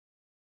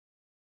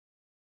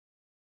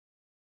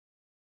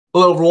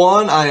Hello,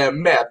 everyone. I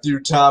am Matthew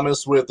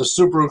Thomas with the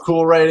Super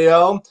Cool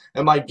Radio,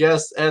 and my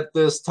guest at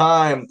this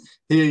time,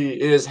 he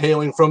is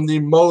hailing from the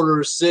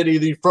Motor City,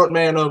 the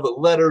frontman of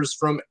Letters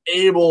from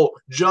Abel,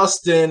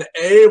 Justin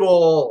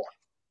Abel.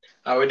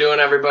 How we doing,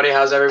 everybody?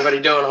 How's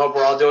everybody doing? Hope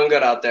we're all doing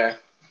good out there.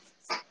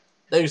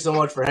 Thank you so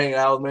much for hanging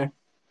out with me.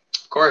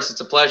 Of course, it's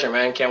a pleasure,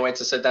 man. Can't wait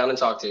to sit down and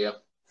talk to you.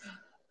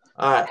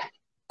 All right.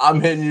 I'm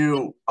putting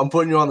you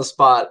on the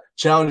spot.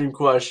 Challenging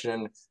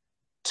question.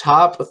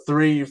 Top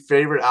 3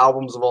 favorite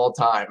albums of all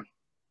time.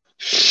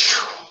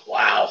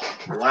 Wow.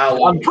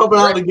 I'm coming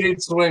out of the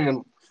gate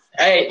swinging.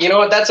 Hey, you know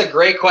what? That's a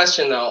great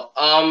question, though.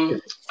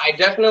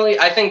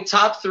 I think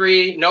top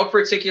 3, no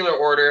particular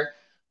order.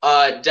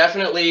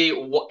 Definitely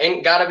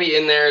gotta be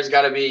in there. Has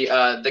gotta be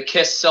the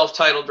Kiss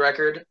self-titled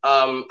record.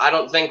 I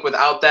don't think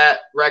without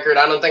that record,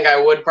 I don't think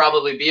I would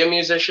probably be a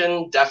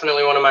musician.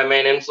 Definitely one of my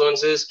main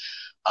influences.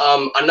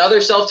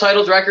 Another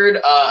self-titled record,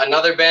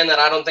 another band that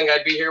I don't think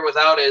I'd be here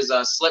without is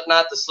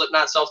Slipknot. The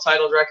Slipknot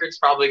self-titled record's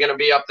probably going to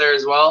be up there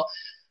as well.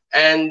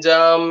 And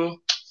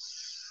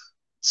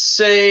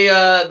say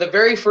the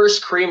very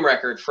first Cream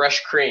record,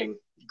 Fresh Cream.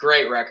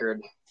 Great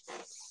record.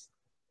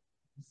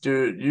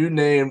 Dude, you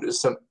named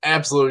some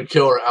absolutely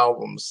killer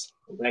albums.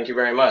 Thank you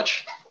very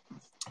much.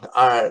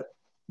 All right.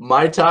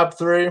 My top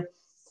 3,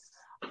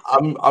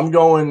 I'm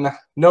going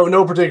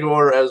no particular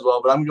order as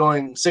well, but I'm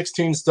going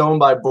 16 Stone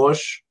by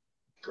Bush.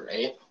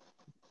 Great.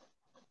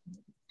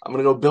 I'm going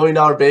to go Billion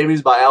Dollar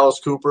Babies by Alice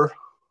Cooper.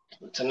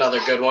 It's another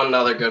good one.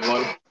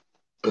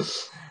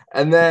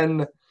 And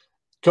then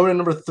coming in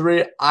number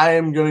 3, I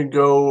am going to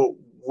go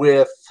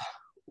with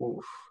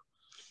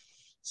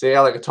I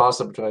like a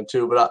toss-up between the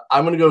two, but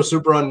I'm going to go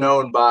Super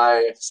Unknown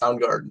by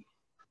Soundgarden.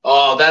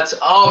 Oh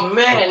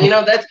man,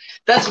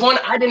 that's one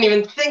I didn't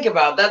even think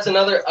about. That's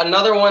another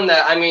one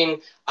that,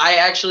 I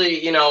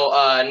actually,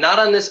 not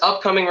on this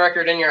upcoming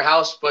record In Your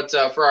House, but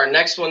for our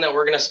next one that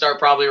we're going to start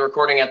probably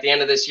recording at the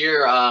end of this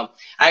year, I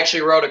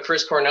actually wrote a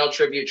Chris Cornell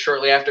tribute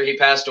shortly after he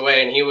passed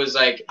away, and he was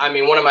like,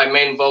 one of my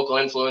main vocal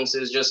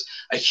influences, just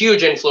a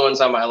huge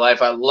influence on my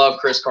life. I love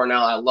Chris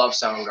Cornell. I love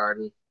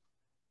Soundgarden.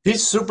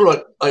 He's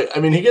super,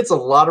 he gets a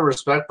lot of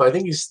respect, but I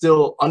think he's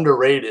still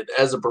underrated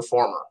as a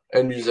performer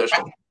and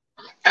musician.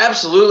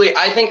 Absolutely.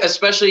 I think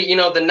especially, the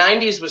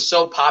 90s was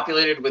so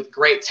populated with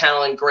great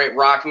talent, great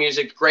rock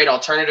music, great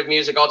alternative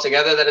music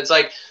altogether that it's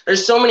like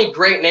there's so many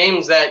great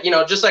names that,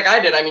 just like I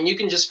did. You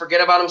can just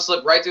forget about him,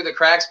 slip right through the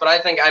cracks. But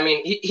I think,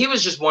 he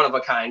was just one of a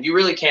kind. You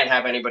really can't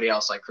have anybody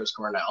else like Chris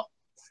Cornell.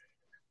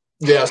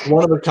 Yes,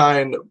 one of a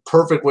kind.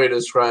 Perfect way to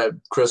describe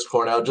Chris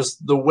Cornell.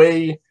 Just the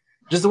way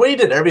he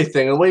did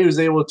everything, the way he was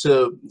able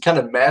to kind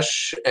of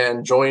mesh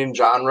and join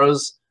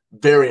genres,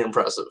 very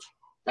impressive.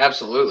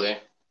 Absolutely.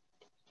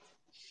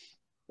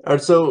 All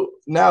right, so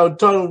now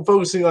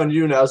focusing on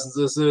you now, since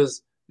this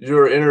is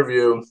your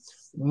interview,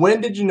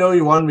 when did you know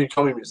you wanted to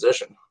become a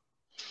musician?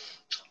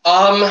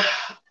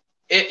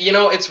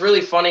 It's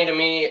really funny to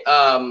me.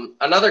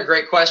 Another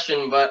great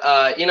question, but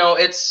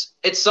it's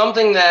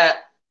something that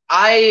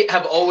I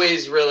have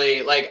always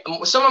really,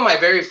 some of my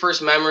very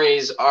first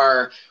memories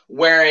are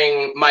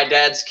wearing my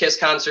dad's Kiss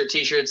concert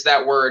t-shirts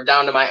that were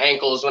down to my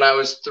ankles when I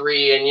was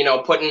 3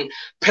 and, putting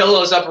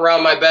pillows up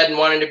around my bed and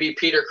wanting to be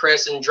Peter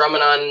Criss and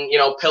drumming on,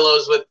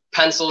 pillows with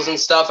pencils and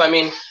stuff.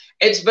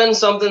 It's been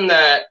something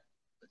that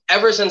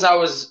ever since I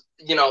was,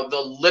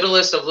 the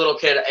littlest of little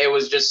kid, it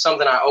was just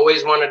something I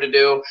always wanted to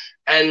do.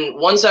 And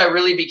once I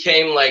really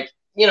became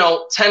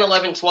 10,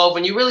 11, 12,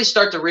 when you really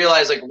start to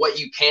realize what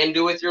you can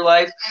do with your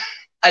life,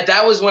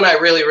 that was when I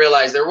really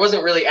realized there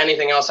wasn't really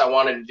anything else I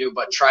wanted to do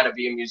but try to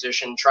be a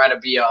musician, try to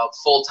be a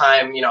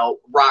full-time,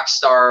 rock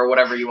star or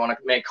whatever you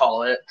may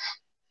call it.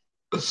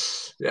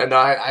 Yeah, no,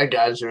 I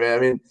got you,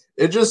 man.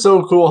 It's just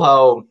so cool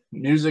how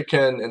music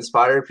can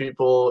inspire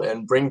people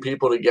and bring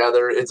people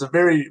together. It's a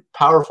very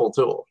powerful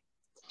tool.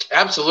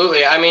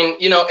 Absolutely.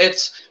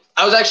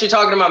 I was actually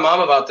talking to my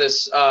mom about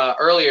this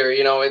earlier.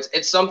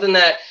 It's something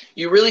that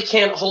you really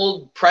can't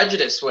hold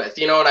prejudice with.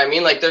 You know what I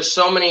mean? There's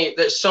so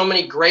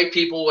many great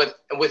people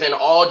within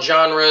all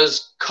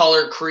genres,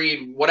 color,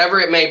 creed, whatever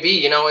it may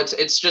be.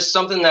 It's just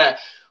something that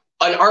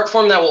an art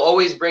form that will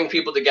always bring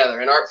people together,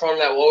 an art form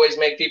that will always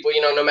make people,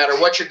 no matter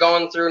what you're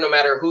going through, no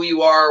matter who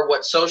you are,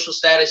 what social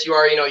status you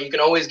are, you can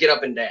always get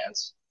up and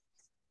dance.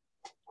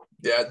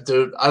 Yeah,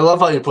 dude, I love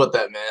how you put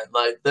that,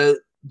 man.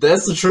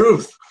 That's the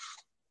truth.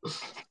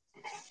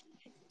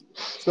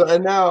 So,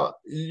 and now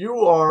you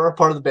are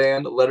part of the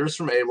band Letters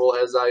from Abel,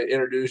 as I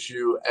introduced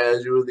you,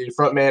 as you were the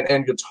frontman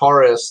and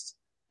guitarist.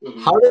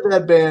 Mm-hmm. How did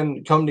that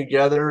band come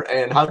together,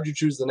 and how did you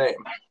choose the name?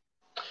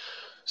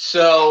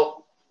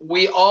 So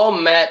we all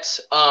met.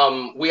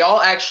 We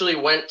all actually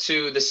went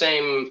to the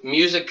same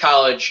music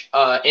college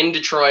in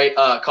Detroit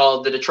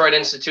called the Detroit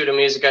Institute of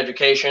Music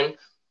Education.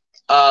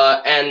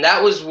 And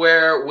that was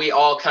where we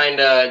all kind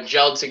of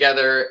gelled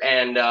together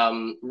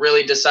and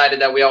really decided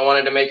that we all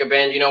wanted to make a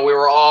band. We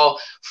were all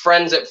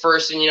friends at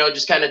first and,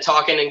 just kind of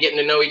talking and getting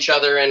to know each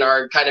other and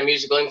our kind of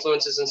musical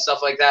influences and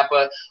stuff like that.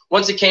 But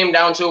once it came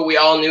down to it, we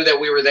all knew that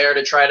we were there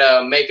to try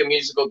to make a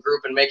musical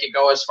group and make it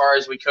go as far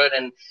as we could.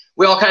 And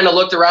we all kind of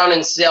looked around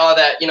and saw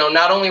that, you know,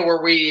 not only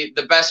were we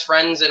the best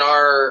friends in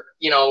our,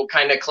 you know,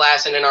 kind of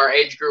class and in our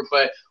age group,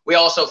 but we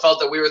also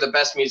felt that we were the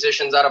best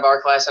musicians out of our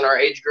class and our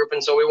age group.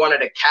 And so we wanted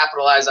to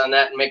capitalize on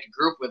that and make a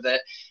group with it.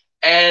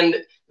 And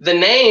the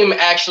name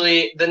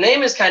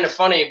is kind of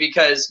funny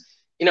because,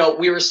 you know,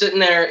 we were sitting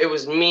there, it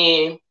was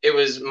me, it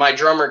was my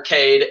drummer,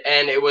 Cade,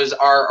 and it was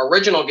our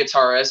original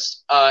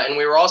guitarist. And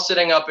we were all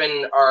sitting up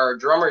in our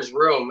drummer's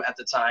room at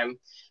the time.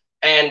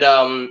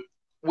 And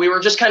we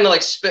were just kind of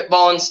like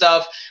spitballing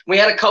stuff. We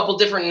had a couple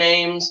different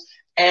names.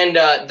 And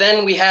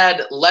then we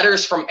had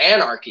Letters from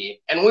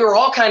Anarchy. And we were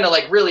all kind of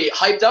like really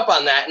hyped up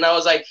on that. And I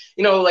was like,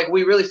 you know, like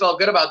we really felt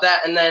good about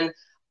that. And then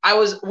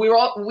we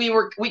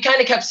kind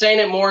of kept saying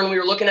it more, and we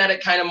were looking at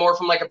it kind of more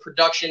from like a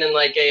production and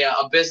like a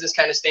business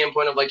kind of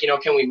standpoint of like, you know,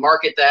 can we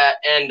market that?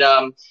 And,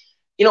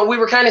 you know, we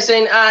were kind of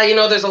saying, you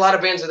know, there's a lot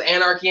of bands with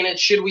anarchy in it.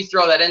 Should we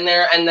throw that in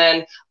there? And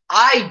then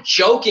I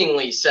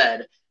jokingly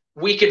said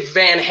we could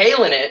Van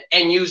Halen it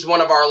and use one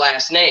of our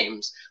last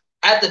names.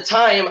 At the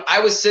time, I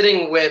was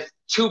sitting with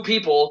two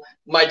people,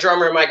 my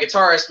drummer and my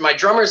guitarist. My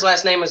drummer's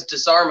last name was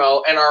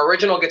Desarmo, and our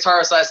original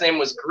guitarist's last name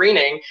was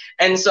Greening.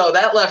 And so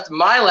that left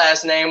my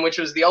last name, which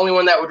was the only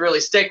one that would really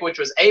stick, which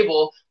was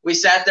Abel. We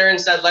sat there and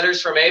said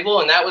Letters from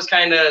Abel, and that was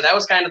kind of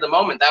the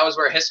moment. That was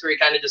where history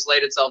kind of just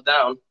laid itself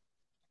down.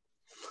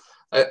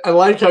 I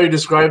like how you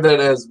described that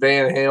as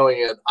Van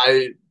Halen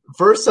it.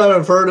 First time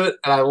I've heard it,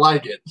 and I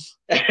like it.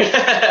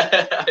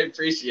 I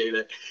appreciate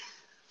it.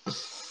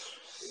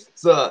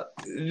 So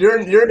your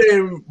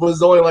name was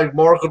the only like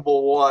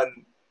marketable one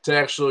to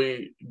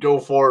actually go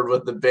forward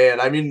with the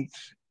band. I mean,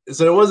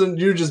 so it wasn't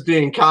you just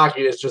being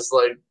cocky. It's just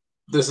like,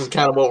 this is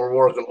kind of what we're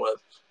working with.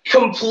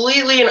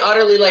 Completely and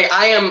utterly. Like,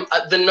 I am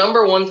the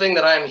number one thing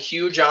that I'm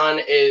huge on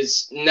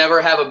is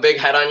never have a big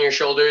head on your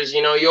shoulders.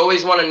 You know, you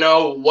always want to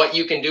know what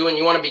you can do, and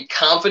you want to be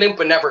confident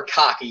but never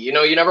cocky. You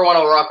know, you never want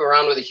to walk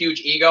around with a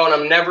huge ego, and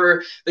I'm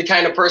never the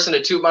kind of person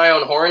to toot my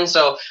own horn.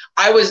 So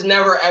I was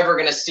never ever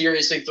going to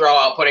seriously throw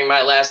out putting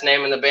my last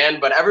name in the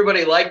band, but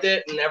everybody liked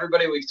it, and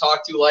everybody we've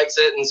talked to likes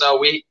it, and so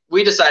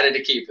we decided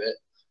to keep it.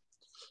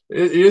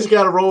 You just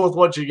got to roll with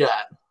what you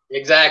got.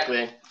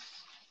 Exactly.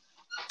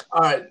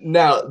 All right,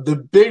 now the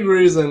big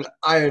reason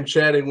I am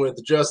chatting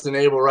with Justin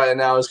Abel right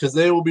now is because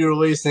they will be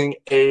releasing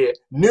a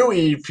new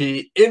EP,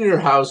 In Your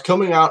House,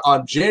 coming out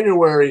on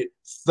January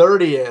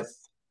 30th.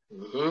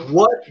 Mm-hmm.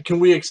 What can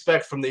we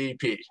expect from the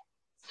EP?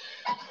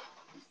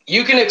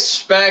 You can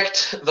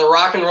expect the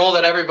rock and roll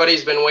that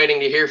everybody's been waiting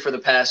to hear for the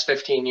past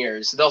 15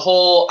 years.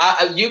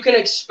 You can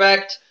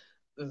expect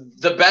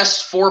the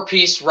best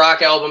 4-piece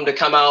rock album to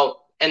come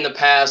out in the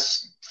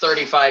past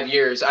 35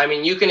 years. I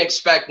mean, you can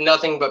expect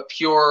nothing but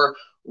pure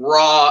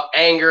raw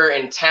anger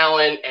and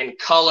talent and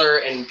color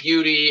and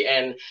beauty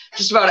and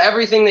just about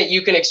everything that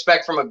you can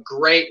expect from a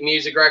great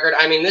music record.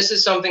 I mean, this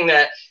is something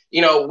that,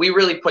 you know, we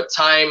really put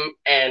time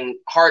and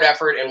hard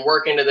effort and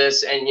work into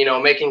this, and, you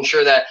know, making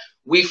sure that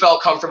we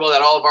felt comfortable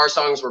that all of our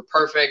songs were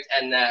perfect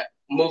and that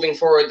moving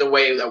forward the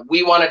way that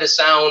we wanted to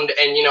sound,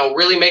 and, you know,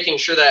 really making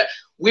sure that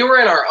we were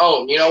in our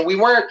own. You know, we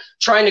weren't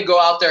trying to go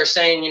out there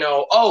saying, you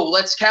know, oh,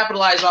 let's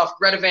capitalize off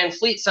Greta Van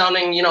Fleet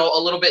sounding, you know,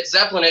 a little bit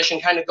Zeppelinish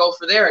and kind of go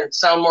for there and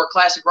sound more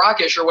classic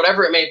rockish or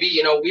whatever it may be.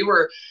 You know, we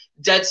were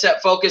dead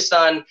set focused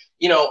on,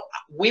 you know,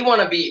 we want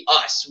to be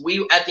us.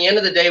 At the end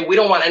of the day, we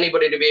don't want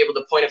anybody to be able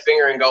to point a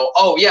finger and go,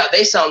 oh yeah,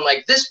 they sound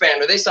like this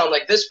band or they sound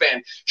like this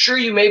band. Sure,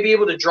 you may be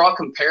able to draw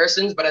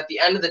comparisons, but at the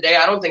end of the day,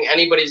 I don't think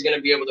anybody's going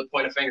to be able to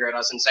point a finger at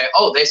us and say,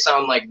 oh, they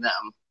sound like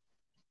them.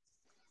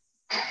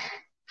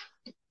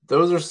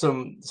 Those are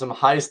some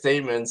high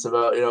statements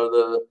about, you know,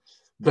 the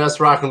best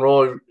rock and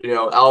roll, you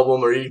know,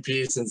 album or EP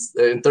since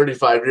in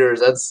 35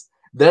 years.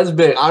 That's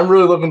big. I'm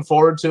really looking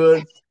forward to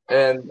it,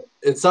 and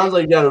it sounds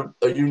like you got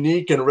a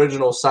unique and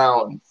original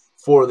sound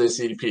for this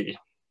EP.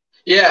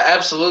 Yeah,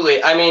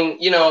 absolutely. I mean,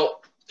 you know,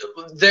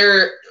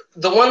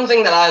 the one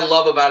thing that I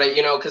love about it,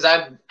 you know, because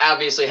I've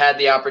obviously had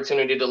the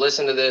opportunity to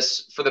listen to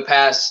this for the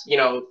past, you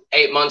know,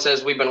 8 months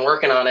as we've been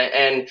working on it.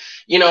 And,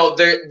 you know,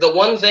 the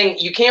one thing,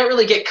 you can't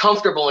really get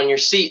comfortable in your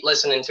seat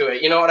listening to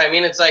it. You know what I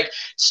mean? It's like,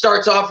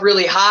 starts off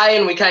really high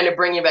and we kind of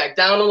bring you back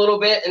down a little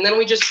bit. And then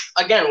we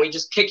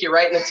just kick you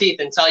right in the teeth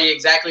and tell you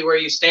exactly where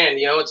you stand.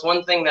 You know, it's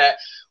one thing that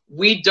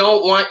we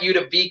don't want you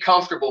to be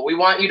comfortable. We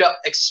want you to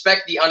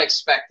expect the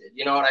unexpected.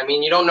 You know what I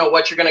mean? You don't know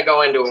what you're going to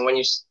go into. And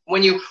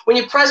when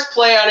you press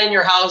play on In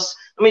Your House,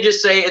 let me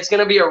just say it's going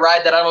to be a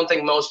ride that I don't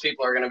think most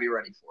people are going to be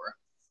ready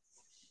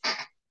for.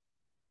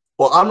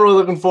 Well, I'm really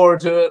looking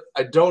forward to it.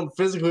 I don't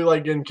physically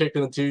like getting kicked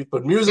in the teeth,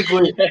 but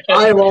musically,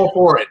 I am all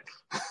for it.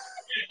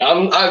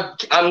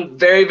 I'm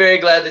very, very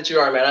glad that you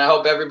are, man. I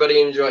hope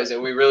everybody enjoys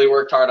it. We really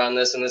worked hard on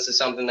this, and this is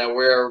something that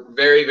we're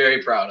very,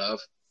 very proud of.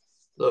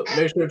 So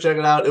make sure to check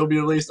it out. It'll be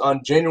released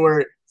on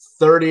January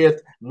 30th.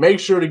 Make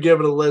sure to give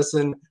it a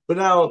listen. But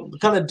now,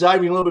 kind of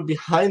diving a little bit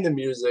behind the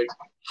music,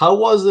 how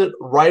was it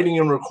writing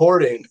and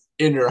recording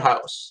In Your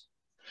House?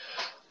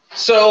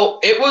 So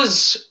it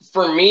was,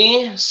 for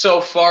me,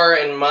 so far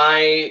in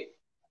my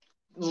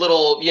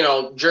little,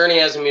 journey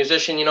as a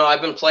musician,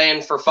 I've been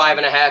playing for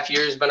 5.5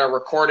 years, been a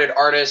recorded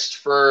artist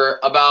for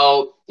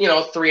about,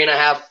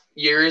 3.5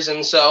 years.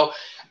 And so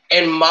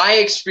in my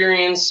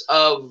experience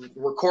of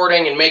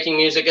recording and making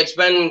music, it's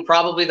been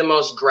probably the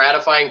most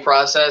gratifying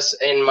process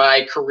in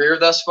my career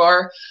thus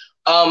far.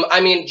 I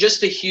mean,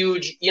 just a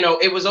huge,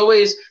 it was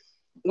always,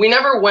 we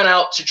never went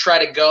out to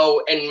try to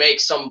go and make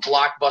some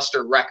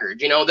blockbuster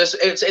record.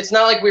 It's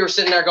not like we were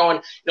sitting there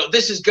going,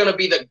 this is going to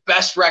be the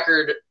best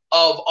record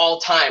of all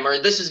time, or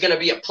this is going to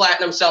be a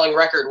platinum selling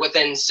record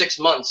within 6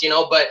 months,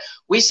 but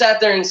we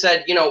sat there and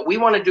said, we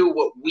want to do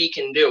what we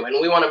can do,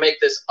 and we want to make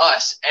this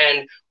us,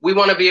 and we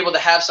want to be able to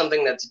have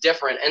something that's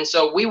different. And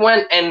so we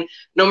went, and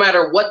no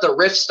matter what the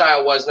riff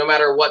style was, no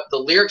matter what the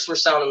lyrics were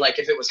sounding like,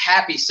 if it was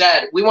happy,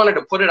 sad, we wanted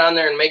to put it on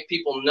there and make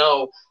people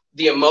know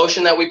the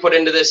emotion that we put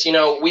into this.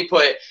 We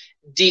put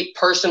deep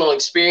personal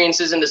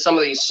experiences into some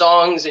of these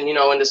songs, and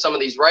into some of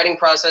these writing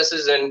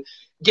processes, and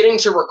getting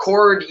to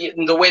record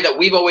in the way that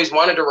we've always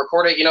wanted to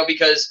record it,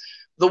 because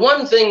the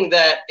one thing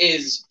that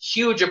is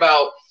huge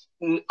about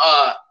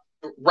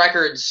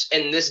records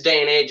in this day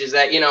and age is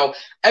that,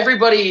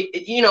 everybody,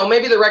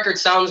 maybe the record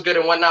sounds good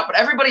and whatnot, but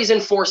everybody's in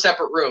 4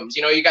 separate rooms.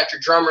 You got your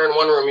drummer in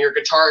one room, your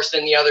guitarist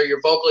in the other, your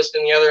vocalist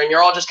in the other, and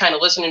you're all just kind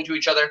of listening to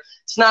each other.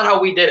 It's not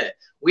how we did it.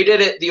 We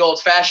did it the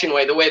old-fashioned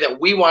way, the way that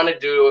we wanted to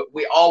do it.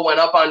 We all went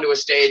up onto a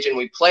stage and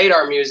we played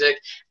our music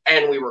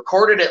and we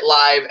recorded it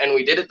live, and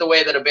we did it the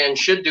way that a band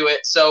should do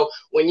it. So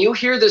when you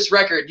hear this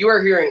record, you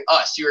are hearing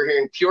us. You are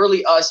hearing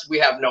purely us. We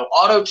have no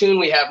auto-tune.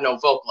 We have no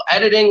vocal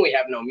editing. We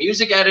have no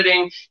music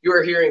editing. You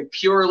are hearing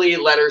purely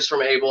Letters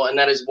from Abel, and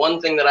that is one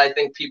thing that I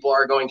think people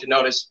are going to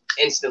notice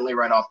instantly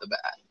right off the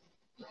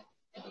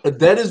bat.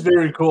 That is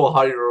very cool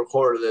how you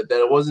recorded it, that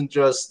it wasn't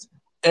just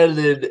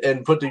edited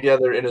and put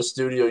together in a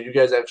studio. You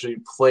guys actually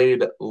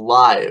played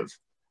live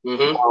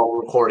while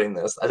recording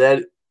this.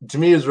 That, to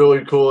me, is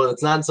really cool.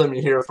 It's not something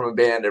you hear from a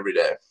band every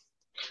day.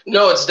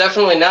 No, it's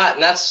definitely not.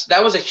 And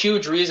that was a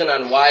huge reason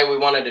on why we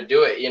wanted to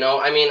do it.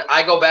 I mean,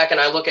 I go back and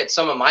I look at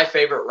some of my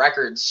favorite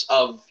records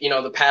of,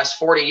 the past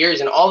 40 years,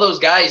 and all those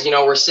guys,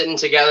 were sitting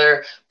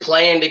together,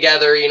 playing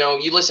together.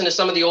 You listen to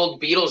some of the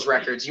old Beatles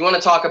records. You want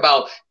to talk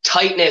about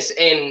tightness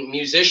in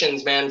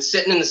musicians, man,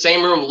 sitting in the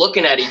same room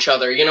looking at each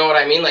other. You know what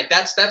I mean? Like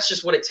that's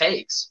just what it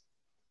takes.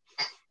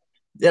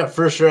 Yeah,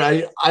 for sure.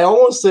 I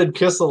almost said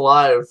Kiss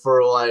Alive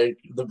for like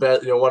the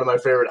best, one of my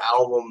favorite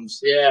albums.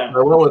 Yeah. I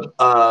went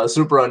with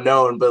Super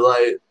Unknown, but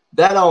like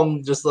that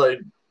album, just like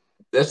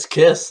that's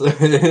Kiss.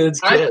 It's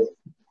Kiss.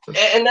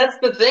 And that's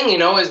the thing,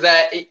 is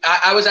that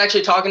I was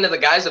actually talking to the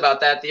guys about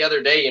that the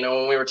other day,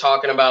 when we were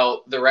talking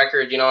about the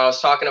record. I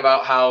was talking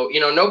about how,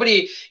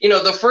 nobody,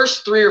 the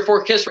first 3 or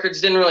 4 Kiss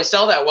records didn't really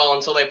sell that well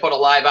until they put a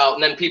live out,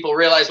 and then people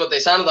realized what they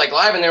sounded like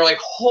live, and they were like,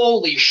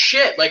 holy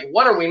shit, like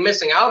what are we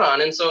missing out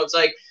on? And so it's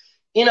like,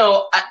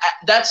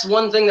 that's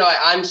one thing that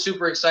I'm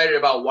super excited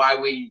about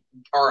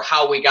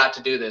how we got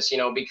to do this,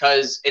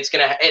 because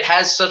it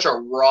has such a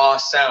raw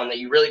sound that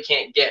you really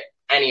can't get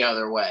any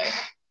other way.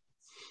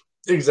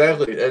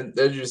 Exactly. And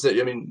as you said,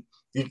 I mean,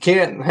 you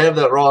can't have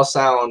that raw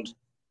sound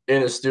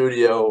in a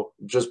studio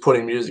just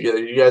putting music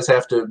together. You guys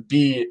have to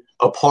be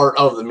a part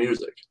of the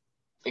music.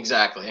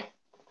 Exactly.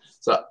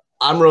 So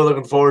I'm really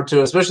looking forward to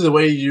it, especially the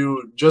way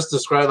you just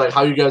described, like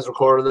how you guys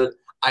recorded it.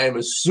 I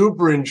am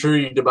super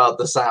intrigued about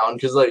the sound,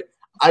 because like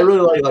I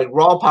really like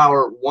Raw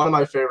Power, one of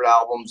my favorite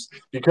albums,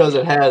 because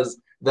it has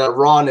that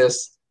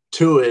rawness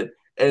to it,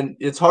 and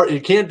it's hard.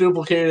 You can't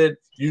duplicate it.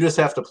 You just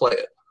have to play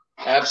it.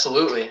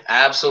 Absolutely,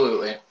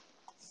 absolutely.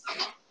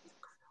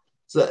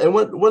 So, and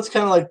what's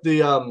kind of like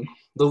the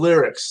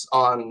lyrics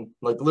on,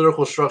 like,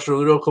 lyrical structure,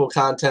 lyrical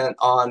content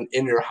on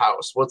In Your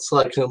House? What's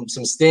like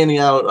some standing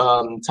out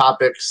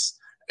topics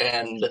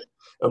and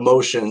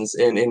emotions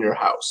in Your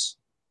House?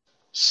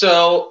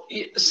 So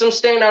some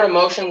standout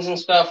emotions and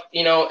stuff,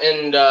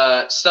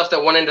 and stuff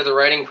that went into the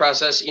writing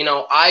process.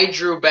 I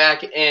drew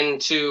back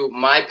into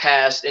my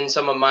past and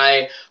some of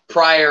my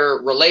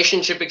prior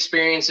relationship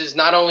experiences,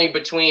 not only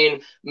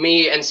between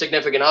me and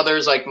significant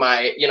others, like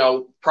my,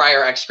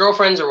 prior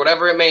ex-girlfriends or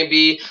whatever it may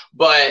be,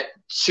 but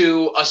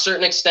to a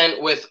certain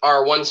extent with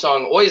our one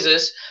song,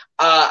 Oasis.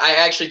 I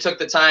actually took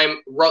the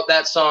time, wrote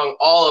that song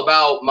all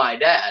about my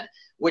dad,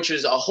 which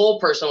was a whole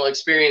personal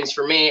experience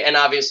for me. And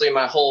obviously a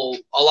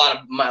lot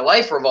of my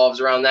life revolves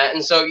around that.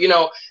 And so,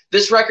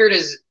 this record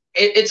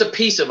it's a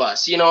piece of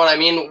us. You know what I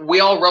mean? We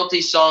all wrote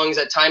these songs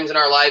at times in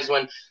our lives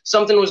when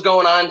something was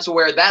going on, to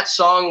where that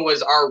song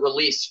was our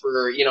release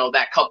for,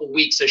 that couple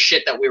weeks of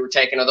shit that we were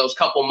taking, or those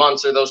couple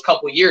months, or those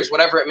couple years,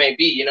 whatever it may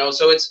be,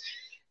 so it's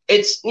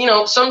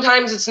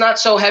sometimes it's not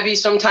so heavy.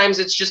 Sometimes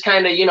it's just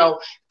kind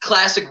of,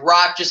 classic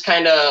rock, just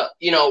kind of,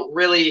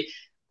 really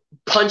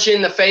punch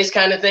in the face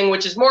kind of thing,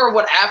 which is more of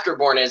what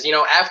Afterborn is.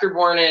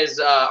 Afterborn is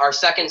our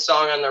second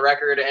song on the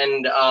record,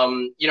 and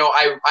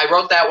I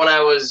wrote that when I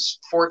was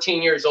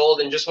 14 years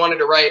old and just wanted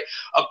to write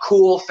a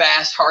cool,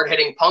 fast,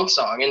 hard-hitting punk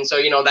song, and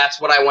so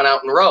that's what I went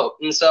out and wrote.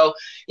 And so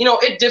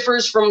it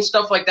differs from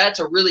stuff like that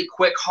to really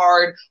quick,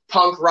 hard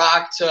punk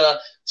rock to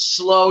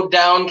slowed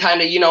down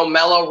kind of, you know,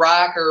 mellow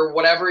rock or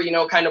whatever, you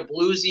know, kind of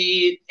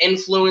bluesy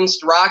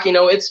influenced rock. You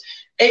know,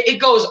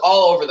 it goes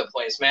all over the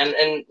place, man.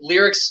 And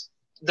lyrics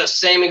the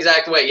same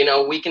exact way. You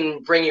know, we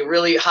can bring you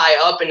really high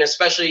up, and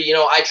especially, you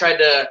know, I tried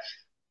to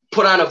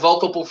put on a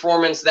vocal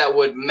performance that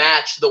would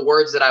match the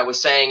words that I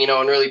was saying, you know,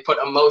 and really put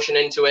emotion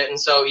into it. And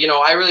so, you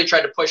know, I really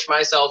tried to push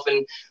myself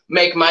and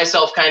make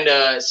myself kind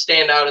of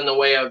stand out in the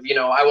way of, you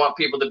know, I want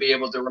people to be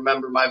able to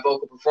remember my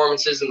vocal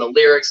performances and the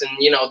lyrics. And,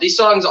 you know, these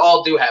songs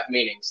all do have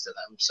meanings to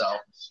them. So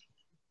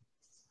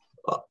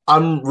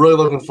I'm really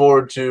looking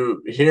forward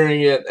to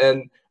hearing it.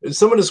 And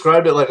someone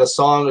described it like a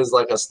song is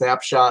like a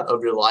snapshot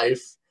of your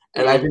life.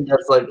 And I think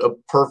that's like a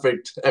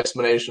perfect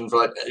explanation for,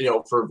 like, you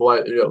know, for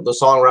what, you know, the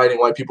songwriting,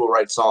 why people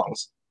write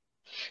songs.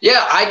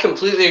 Yeah, I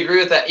completely agree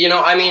with that. You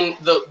know, I mean,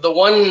 the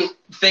one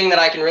thing that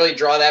I can really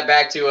draw that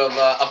back to of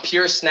a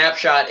pure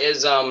snapshot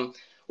is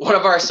one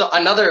of our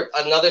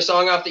another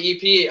song off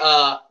the EP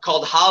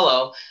called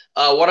Hollow.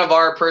 One of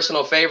our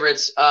personal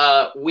favorites.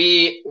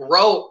 We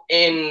wrote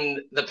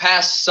in the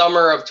past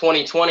summer of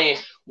 2020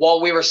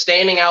 while we were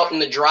standing out in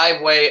the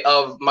driveway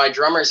of my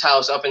drummer's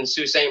house up in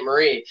Sault Ste.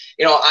 Marie.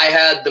 You know, I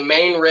had the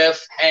main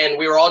riff, and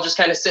we were all just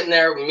kind of sitting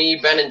there, me,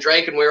 Ben, and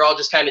Drake, and we were all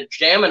just kind of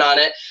jamming on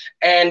it.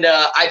 And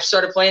I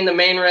started playing the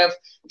main riff.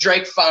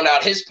 Drake found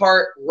out his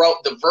part,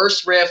 wrote the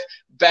verse riff.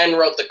 Ben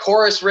wrote the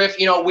chorus riff.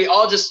 You know, we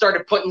all just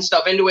started putting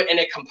stuff into it, and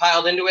it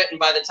compiled into it. And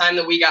by the time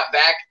that we got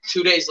back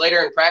 2 days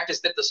later and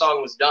practiced it, the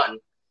song was done.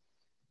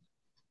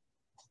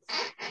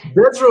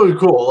 That's really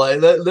cool.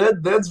 Like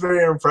that's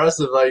very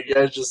impressive. Like, you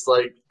guys just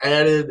like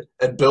added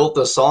and built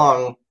the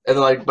song, and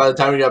then, like, by the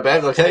time we got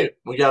back, like, hey,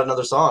 we got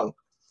another song.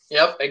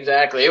 Yep,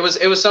 exactly. It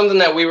was something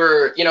that we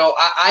were, you know,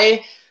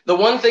 I the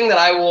one thing that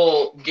I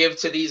will give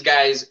to these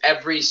guys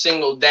every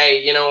single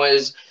day, you know,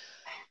 is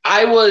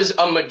I was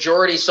a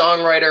majority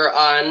songwriter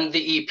on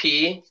the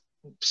EP.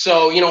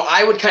 So, you know,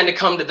 I would kind of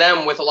come to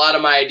them with a lot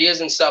of my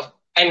ideas and stuff.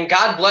 And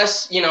God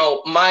bless, you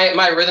know,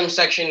 my rhythm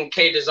section,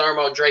 Kay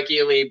Desarmo, Drake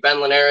Ely,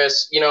 Ben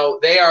Linares, you know,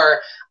 they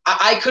are,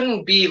 I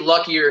couldn't be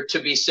luckier to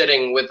be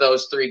sitting with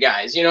those three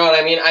guys. You know what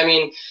I mean? I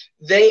mean,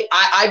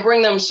 I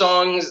bring them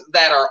songs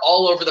that are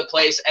all over the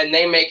place, and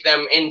they make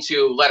them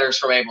into Letters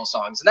from Abel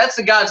songs. And that's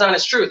the God's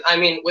honest truth. I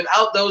mean,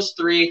 without those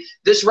three,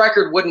 this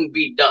record wouldn't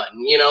be done.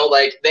 You know,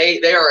 like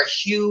they are a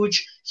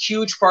huge,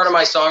 huge part of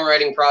my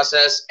songwriting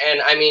process.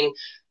 And I mean,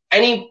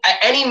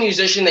 any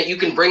musician that you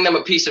can bring them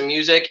a piece of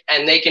music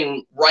and they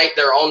can write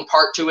their own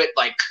part to it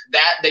like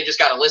that, they just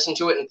got to listen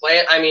to it and play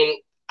it. I mean,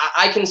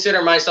 I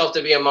consider myself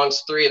to be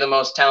amongst three of the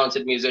most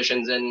talented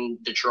musicians in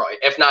Detroit,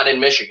 if not in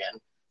Michigan.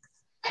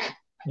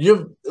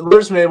 You've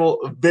Letters from Abel,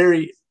 a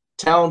very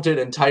talented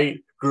and tight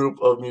group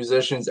of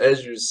musicians,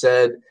 as you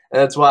said, and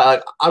that's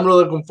why I'm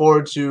really looking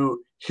forward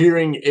to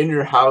hearing in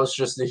your house,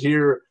 just to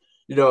hear,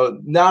 you know,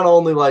 not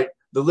only like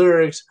the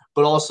lyrics,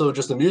 but also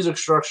just the music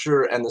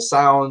structure and the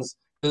sounds.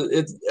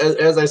 It's,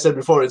 as I said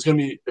before, it's going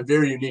to be a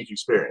very unique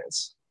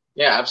experience.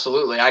 Yeah,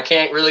 absolutely. I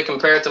can't really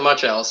compare it to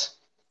much else.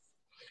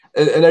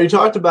 And you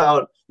talked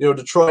about, you know,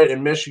 Detroit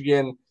and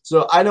Michigan.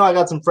 So I know I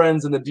got some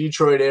friends in the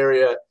Detroit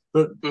area,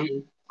 but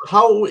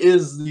how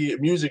is the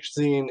music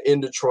scene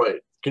in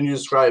Detroit? Can you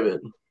describe it?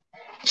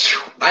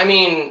 I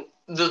mean,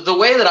 the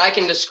way that I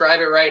can describe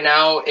it right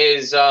now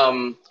is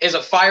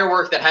a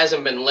firework that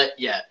hasn't been lit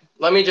yet.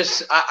 Let me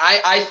just,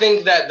 I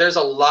think that there's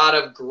a lot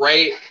of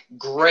great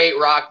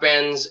rock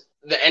bands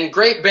and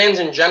great bands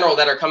in general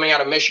that are coming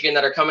out of Michigan,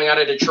 that are coming out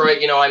of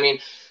Detroit. You know, I mean,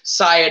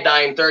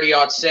 Cyodyne,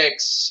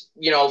 30-06,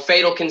 you know,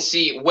 Fatal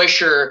Conceit,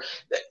 Wisher,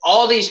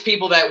 all these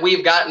people that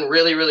we've gotten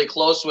really, really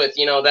close with,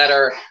 you know, that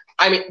are,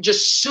 I mean,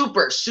 just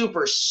super,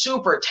 super,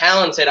 super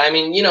talented. I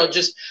mean, you know,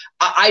 just,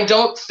 I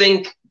don't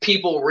think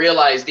people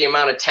realize the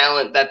amount of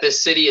talent that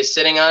this city is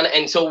sitting on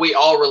until we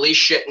all release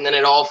shit and then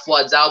it all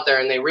floods out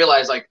there and they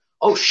realize, like,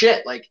 oh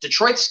shit, like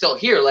Detroit's still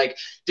here. Like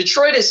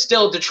Detroit is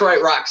still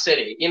Detroit Rock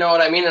City. You know what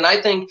I mean? And I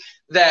think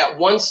that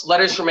once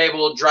Letters from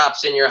Abel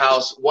drops in your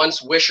house,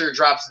 once Wisher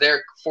drops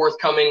their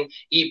forthcoming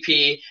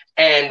EP,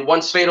 and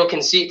once Fatal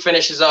Conceit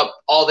finishes up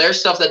all their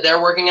stuff that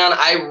they're working on,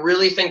 I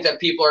really think that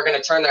people are going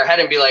to turn their head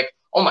and be like,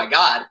 oh my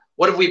God,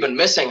 what have we been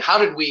missing? How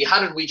did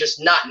we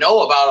just not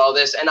know about all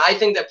this? And I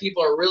think that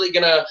people are really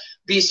going to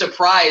be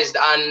surprised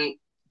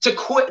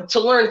to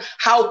learn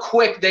how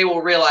quick they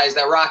will realize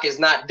that rock is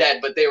not dead,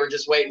 but they were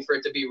just waiting for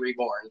it to be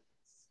reborn.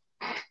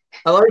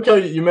 I like how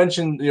you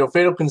mentioned, you know,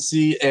 Fatal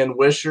Conceit and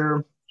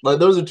Wisher. Like,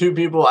 those are two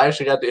people I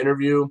actually got to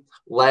interview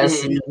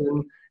last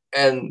season,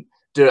 and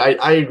dude,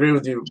 I agree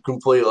with you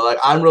completely. Like,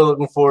 I'm really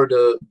looking forward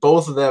to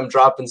both of them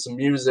dropping some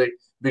music,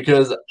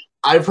 because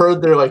I've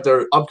heard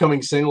their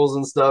upcoming singles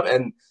and stuff,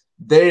 and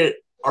they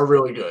are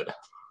really good.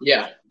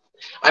 Yeah.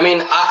 I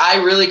mean,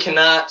 I really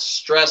cannot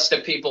stress to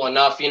people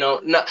enough, you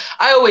know,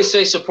 I always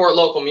say support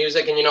local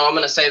music, and, you know, I'm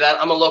going to say that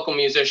I'm a local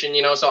musician,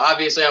 you know, so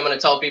obviously I'm going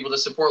to tell people to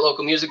support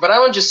local music, but I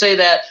don't just say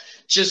that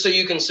just so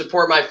you can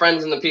support my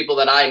friends and the people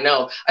that I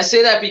know. I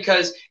say that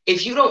because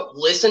if you don't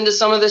listen to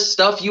some of this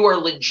stuff, you are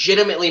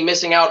legitimately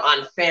missing out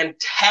on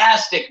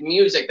fantastic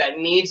music that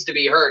needs to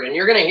be heard, and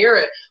you're going to hear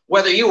it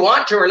whether you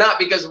want to or not,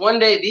 because one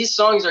day these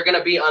songs are going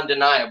to be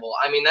undeniable.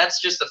 I mean,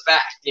 that's just a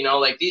fact, you know,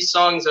 like these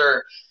songs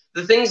are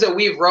the things that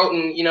we've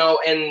written, you know,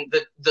 and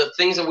the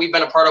things that we've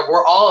been a part of.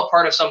 We're all a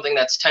part of something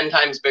that's 10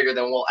 times bigger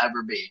than we'll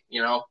ever be,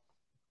 you know?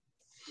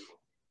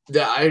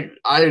 Yeah,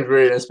 I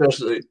agree,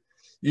 especially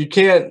you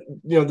can't,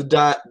 you know,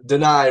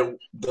 deny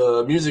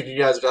the music you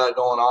guys got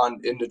going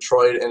on in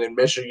Detroit and in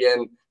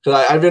Michigan.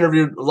 Because I've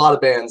interviewed a lot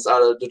of bands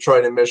out of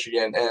Detroit and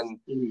Michigan, and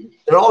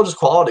they're all just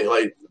quality.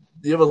 Like,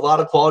 you have a lot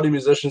of quality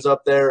musicians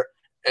up there,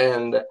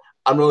 and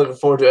I'm really looking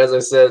forward to, as I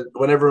said,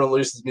 whenever everyone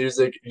releases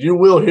music, you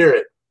will hear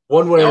it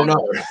one way or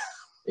another.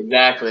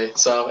 Exactly.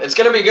 So it's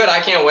going to be good. I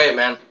can't wait,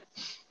 man.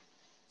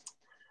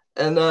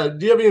 And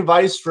do you have any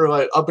advice for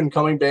like up and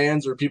coming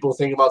bands or people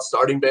thinking about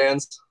starting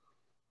bands?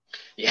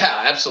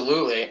 Yeah,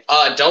 absolutely.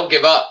 Don't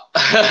give up.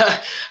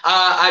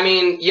 I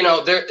mean, you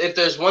know, if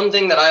there's one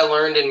thing that I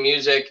learned in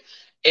music,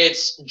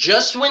 it's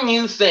just when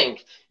you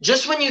think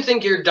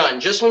you're done,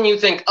 just when you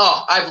think,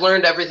 oh, I've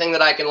learned everything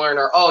that I can learn,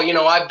 or, oh, you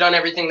know, I've done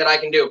everything that I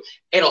can do,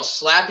 it'll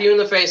slap you in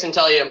the face and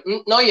tell you,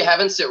 no, you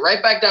haven't. Sit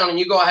right back down and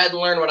you go ahead and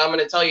learn what I'm going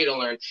to tell you to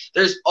learn.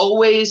 There's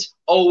always,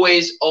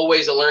 always,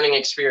 always a learning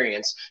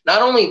experience.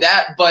 Not only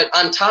that, but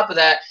on top of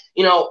that,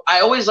 you know, I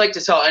always like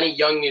to tell any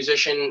young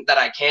musician that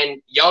I can,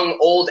 young,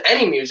 old,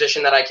 any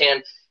musician that I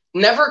can,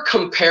 never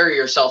compare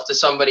yourself to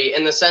somebody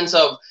in the sense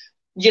of,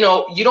 you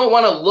know, you don't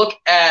want to look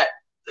at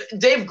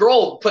Dave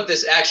Grohl put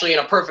this actually in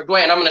a perfect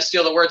way, and I'm going to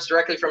steal the words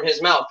directly from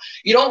his mouth.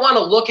 You don't want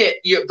to look at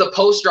the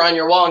poster on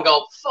your wall and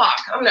go, fuck,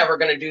 I'm never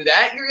going to do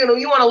that.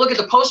 You want to look at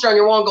the poster on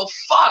your wall and go,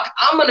 fuck,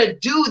 I'm going to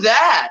do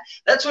that.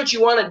 That's what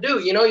you want to do.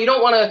 You know, you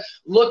don't want to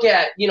look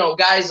at, you know,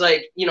 guys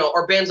like, you know,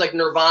 or bands like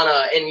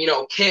Nirvana and, you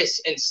know,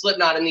 Kiss and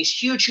Slipknot and these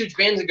huge, huge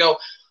bands that go,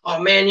 oh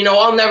man, you know,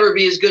 I'll never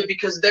be as good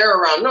because they're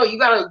around. No, you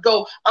got to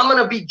go, I'm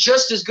going to be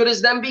just as good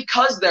as them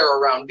because they're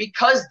around,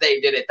 because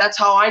they did it. That's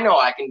how I know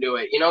I can do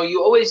it. You know,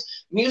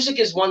 music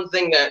is one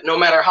thing that no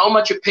matter how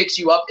much it picks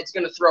you up, it's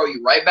going to throw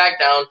you right back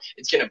down.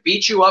 It's going to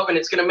beat you up, and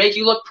it's going to make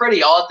you look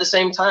pretty all at the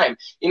same time.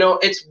 You know,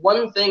 it's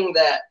one thing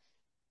that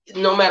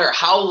no matter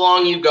how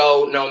long you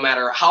go, no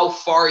matter how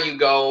far you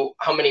go,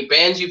 how many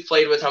bands you've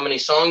played with, how many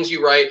songs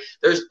you write,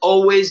 there's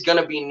always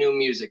going to be new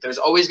music. There's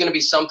always going to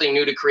be something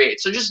new to create.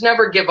 So just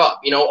never give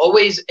up. You know,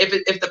 always,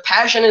 if the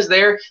passion is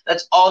there,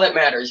 that's all that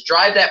matters.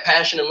 Drive that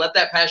passion and let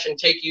that passion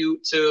take you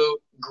to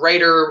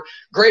greater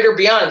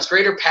beyonds,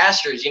 greater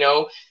pastures. You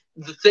know,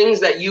 the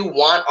things that you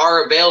want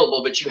are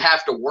available, but you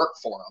have to work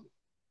for them.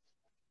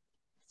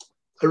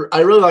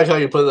 I really like how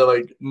you put that,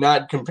 like,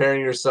 not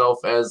comparing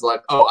yourself as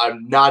like, oh,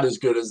 I'm not as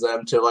good as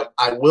them, to like,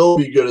 I will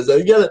be good as them.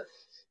 You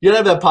gotta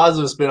have that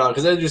positive spin on,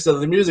 because as you said,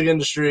 the music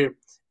industry,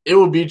 it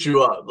will beat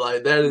you up.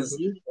 Like, that is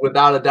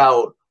without a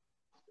doubt.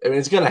 I mean,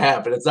 it's gonna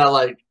happen. It's not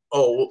like,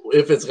 oh,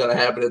 if it's gonna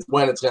happen, it's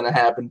when it's gonna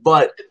happen.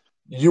 But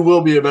you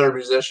will be a better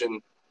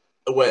musician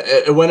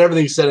when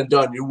everything's said and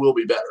done. You will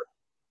be better.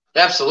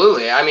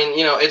 Absolutely. I mean,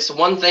 you know, it's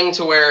one thing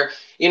to where,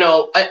 you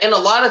know, and a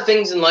lot of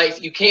things in life,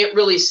 you can't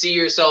really see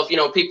yourself. You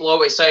know, people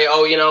always say,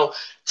 oh, you know,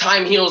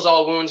 time heals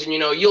all wounds, and, you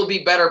know, you'll be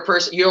a better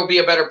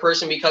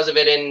person because of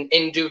it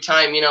in due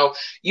time. You know,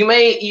 you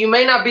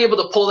may not be able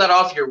to pull that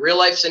off your real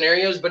life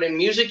scenarios, but in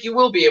music, you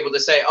will be able to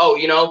say, oh,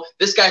 you know,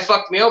 this guy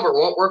fucked me over,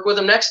 won't work with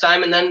him next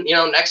time. And then, you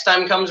know, next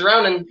time comes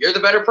around and you're the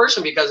better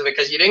person because of it,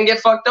 because you didn't get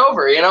fucked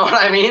over. You know what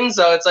I mean?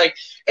 So it's like,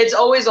 it's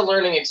always a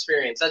learning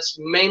experience. That's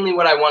mainly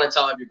what I want to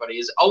tell everybody,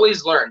 is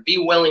always learn, be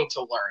willing to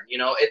learn. You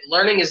know,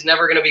 learning is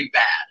never going to be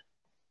bad.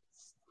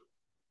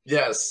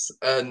 Yes.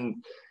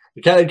 And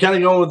kind of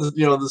going with the,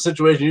 you know, the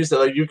situation you said,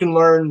 like, you can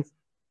learn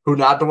who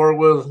not to work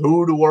with,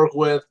 who to work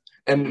with,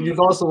 and you can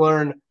also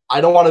learn, I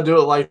don't want to do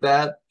it like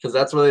that because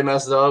that's where they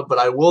messed up, but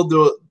I will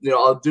do it, you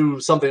know, I'll do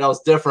something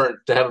else different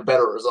to have a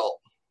better result.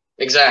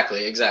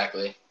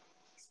 Exactly.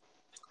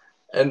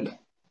 And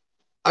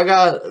I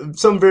got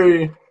some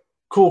very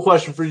cool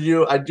question for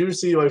you. I do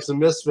see like some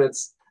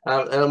misfits,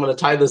 and I'm going to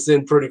tie this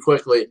in pretty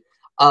quickly.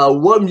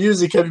 What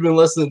music have you been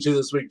listening to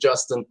this week,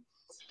 Justin?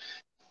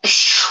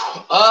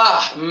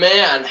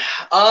 Man.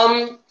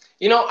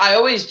 You know, I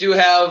always do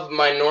have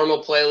my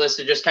normal playlist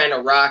to just kind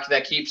of rock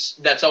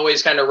that's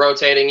always kind of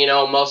rotating. You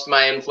know, most of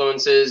my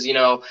influences, you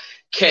know,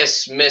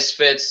 Kiss,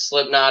 Misfits,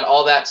 Slipknot,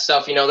 all that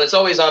stuff, you know, that's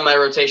always on my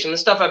rotation. The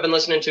stuff I've been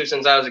listening to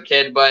since I was a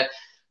kid, but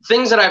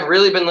things that I've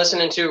really been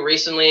listening to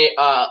recently,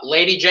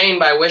 Lady Jane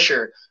by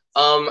Wisher.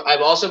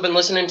 I've also been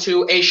listening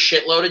to a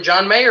shitload of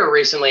John Mayer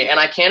recently, and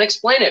I can't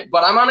explain it,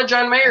 but I'm on a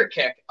John Mayer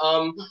kick.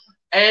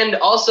 And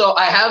also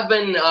I've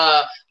been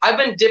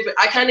dipping,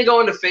 I kind of go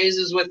into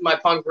phases with my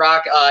punk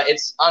rock.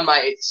 It's on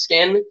my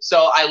skin,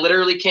 so I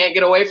literally can't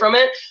get away from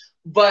it.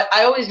 But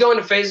I always go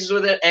into phases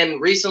with it,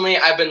 and recently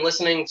I've been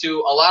listening to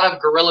a lot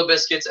of Gorilla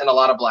Biscuits and a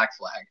lot of Black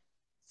Flag.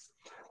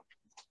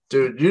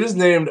 Dude, you just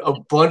named a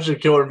bunch of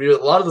killer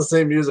music, a lot of the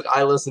same music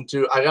I listen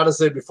to. I got to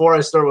say, before I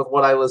start with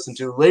what I listen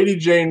to, Lady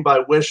Jane by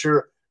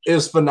Wisher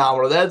is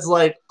phenomenal. That's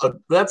like a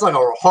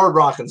hard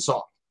rocking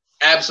song.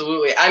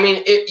 Absolutely. I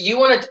mean, you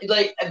want to,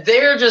 like,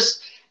 they're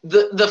just,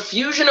 the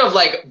fusion of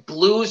like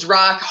blues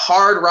rock,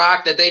 hard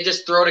rock that they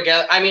just throw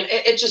together. I mean,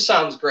 it just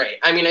sounds great.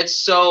 I mean, it's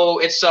so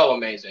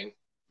amazing.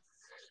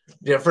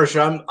 Yeah, for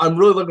sure. I'm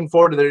really looking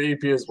forward to their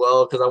EP as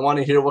well because I want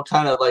to hear what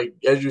kind of, like,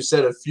 as you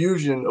said, a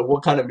fusion of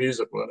what kind of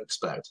music we're gonna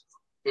expect.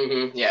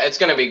 Yeah, it's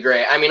gonna be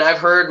great. I mean, I've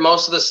heard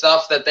most of the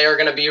stuff that they are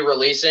gonna be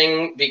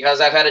releasing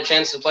because I've had a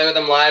chance to play with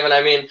them live, and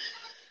I mean,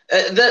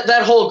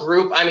 that whole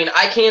group. I mean,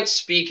 I can't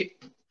speak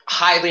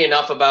highly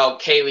enough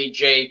about Kaylee,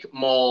 Jake,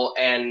 Mole,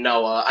 and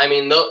Noah. I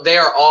mean, they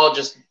are all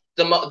just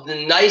the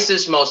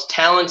nicest, most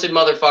talented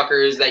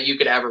motherfuckers that you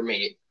could ever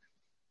meet.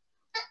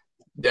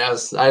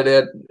 Yes, I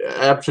did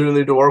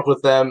opportunity to work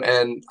with them,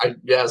 and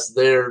yes,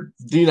 they're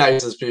the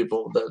nicest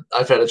people that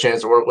I've had a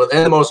chance to work with,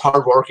 and the most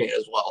hardworking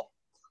as well.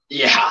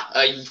 Yeah,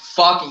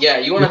 fuck yeah.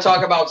 You want to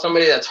talk about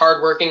somebody that's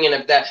hardworking, and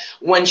if that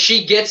when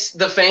she gets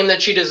the fame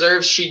that she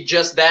deserves, she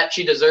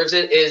deserves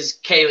it. Is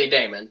Kaylee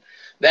Damon?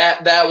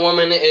 That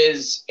woman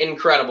is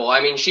incredible.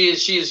 I mean, she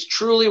is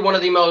truly one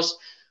of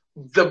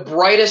the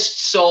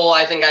brightest soul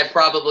I think I've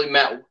probably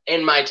met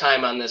in my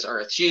time on this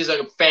earth. She's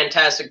a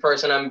fantastic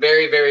person. I'm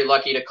very, very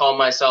lucky to call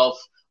myself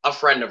a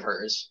friend of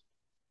hers.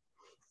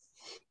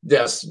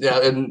 Yes,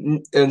 yeah,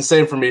 and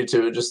same for me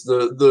too. Just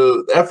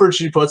the effort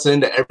she puts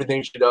into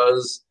everything she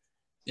does,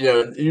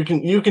 you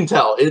can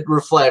tell it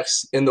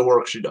reflects in the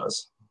work she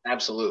does.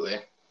 Absolutely.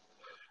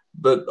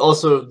 But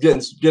also,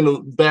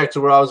 getting back to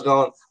where I was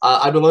going,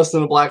 I've been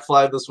listening to Black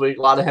Flag this week.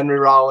 A lot of Henry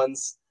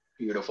Rollins.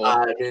 Beautiful.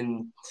 I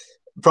mean,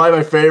 probably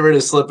my favorite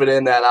is "Slip It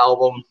In," that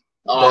album.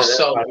 Oh,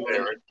 so my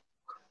favorite.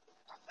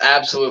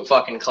 Absolute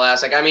fucking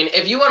classic. I mean,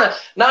 if you want to,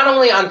 not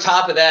only on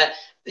top of that,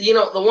 the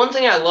one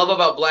thing I love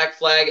about Black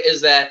Flag is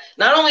that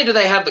not only do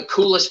they have the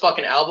coolest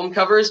fucking album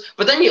covers,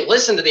 but then you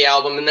listen to the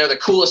album and they're the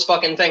coolest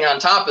fucking thing on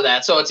top of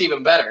that, so it's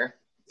even better.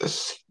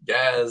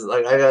 Yes,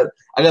 like I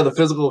got the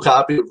physical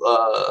copy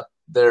of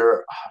I'm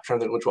trying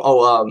to think which one.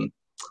 Oh,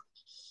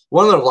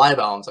 one of their live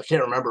albums. I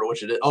can't remember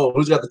which it is. Oh,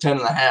 Who's Got the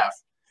 10.5?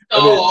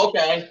 Oh,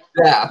 okay.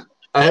 Yeah,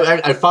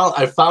 I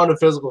found a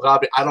physical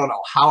copy. I don't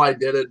know how I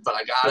did it, but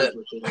I got it.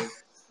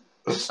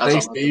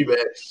 Thanks to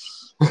eBay.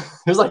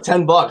 It was like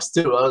 $10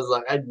 too. I was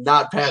like, I'm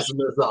not passing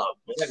this up.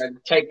 Yeah,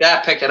 take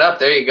that, pick it up.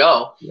 There you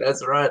go.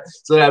 That's right.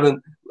 So yeah, I've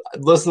been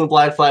listening to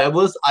Black Flag.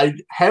 I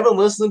haven't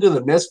listened to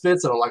the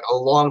Misfits in like a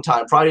long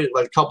time, probably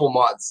like a couple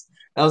months.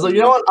 And I was like,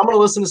 you know what? I'm gonna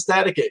listen to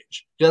Static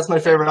Age. That's my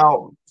favorite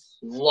album.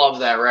 Love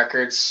that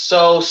record.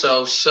 So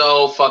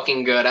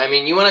fucking good. I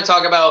mean, you want to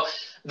talk about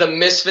the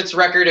Misfits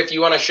record? If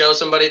you want to show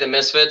somebody the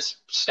Misfits,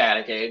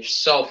 Static Age.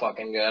 So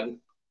fucking good.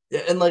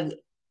 Yeah, and like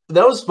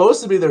that was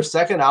supposed to be their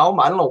second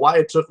album. I don't know why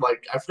it took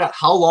I forgot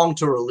how long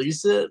to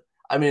release it.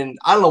 I mean,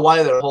 I don't know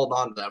why they're holding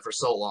on to that for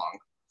so long.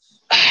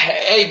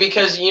 Hey,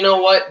 because you know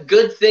what?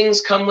 Good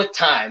things come with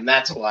time.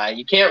 That's why.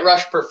 You can't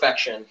rush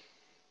perfection.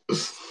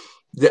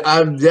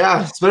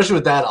 Yeah, especially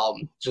with that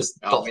album.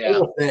 Just the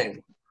whole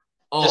thing.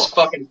 Oh. Just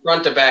fucking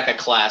front to back a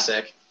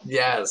classic.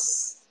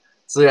 Yes.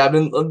 So yeah, I've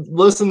been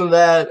listening to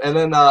that, and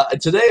then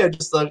today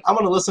I'm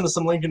gonna listen to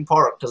some Linkin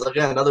Park because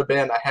again, another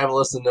band I haven't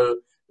listened to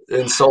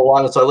in so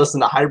long. So I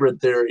listened to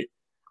Hybrid Theory.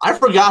 I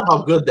forgot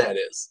how good that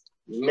is.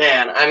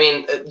 Man, I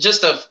mean,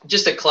 just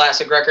a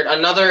classic record.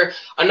 Another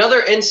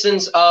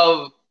instance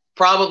of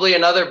probably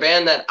another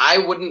band that I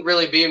wouldn't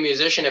really be a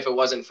musician if it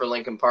wasn't for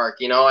Linkin Park.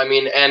 I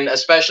mean, and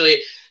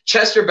especially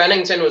Chester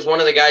Bennington was one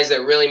of the guys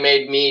that really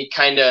made me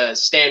kind of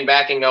stand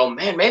back and go,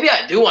 man, maybe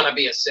I do want to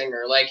be a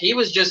singer. Like he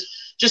was just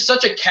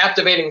such a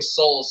captivating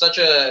soul, such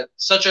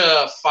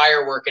a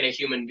firework in a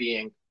human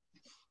being.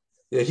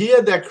 Yeah, he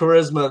had that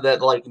charisma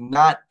that like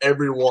not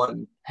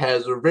everyone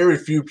has, or very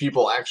few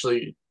people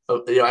actually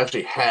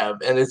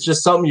have, and it's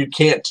just something you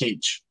can't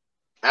teach.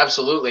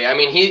 Absolutely. I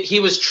mean, he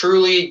was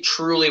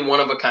truly one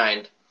of a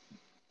kind.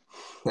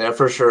 Yeah,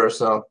 for sure.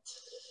 So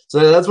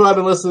that's what I've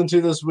been listening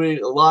to this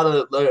week. A lot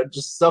of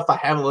just stuff I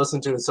haven't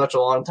listened to in such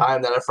a long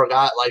time that I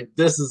forgot. Like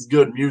this is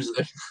good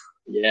music.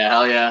 Yeah,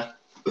 hell yeah.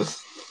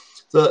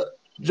 So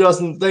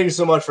Justin, thank you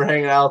so much for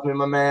hanging out with me,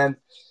 my man.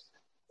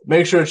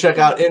 Make sure to check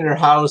out In Your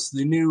House,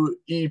 the new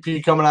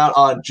EP coming out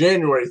on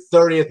January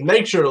 30th.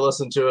 Make sure to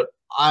listen to it.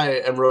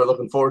 I am really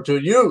looking forward to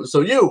it.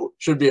 You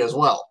should be as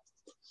well.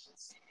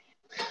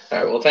 All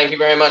right. Well, thank you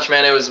very much,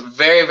 man. It was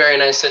very, very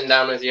nice sitting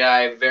down with you.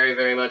 I very,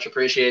 very much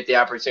appreciate the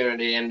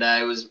opportunity, and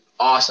it was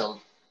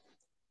awesome.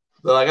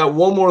 But I got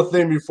one more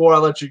thing before I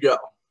let you go.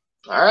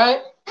 All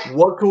right.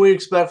 What can we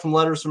expect from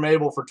Letters from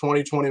Abel for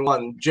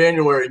 2021?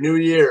 January, new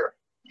year.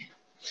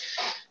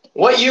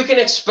 What you can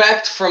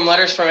expect from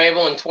Letters from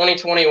Abel in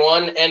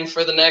 2021 and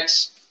for the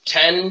next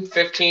 10,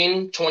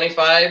 15,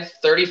 25,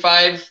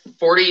 35,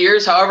 40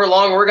 years, however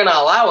long we're going to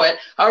allow it,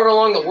 however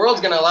long the world's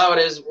going to allow it,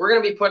 is we're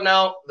going to be putting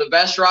out the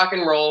best rock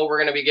and roll. We're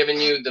going to be giving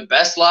you the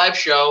best live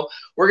show.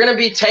 We're going to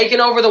be taking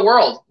over the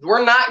world.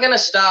 We're not going to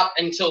stop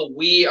until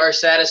we are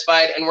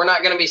satisfied, and we're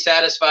not going to be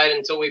satisfied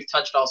until we've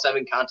touched all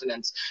 7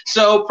 continents.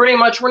 So pretty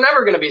much we're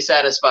never going to be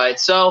satisfied.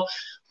 So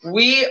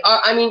you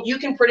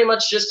can pretty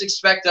much just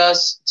expect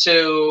us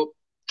to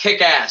kick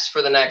ass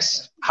for the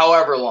next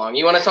however long.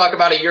 You want to talk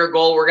about a year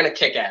goal? We're going to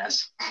kick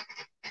ass.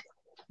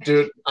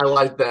 Dude, I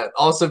like that.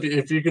 Also,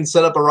 if you can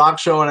set up a rock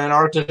show in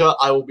Antarctica,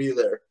 I will be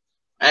there.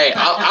 Hey,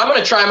 I'm going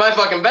to try my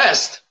fucking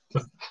best.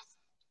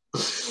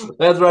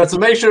 That's right. So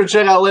make sure to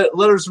check out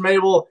Letters from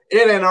Abel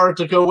in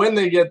Antarctica when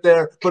they get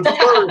there. But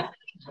first,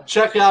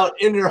 check out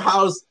In Your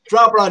House.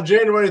 Drop it on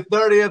January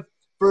 30th.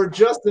 For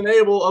Justin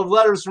Abel of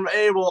Letters from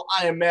Abel,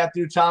 I am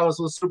Matthew Thomas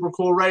with Super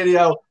Cool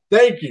Radio.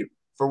 Thank you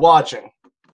for watching.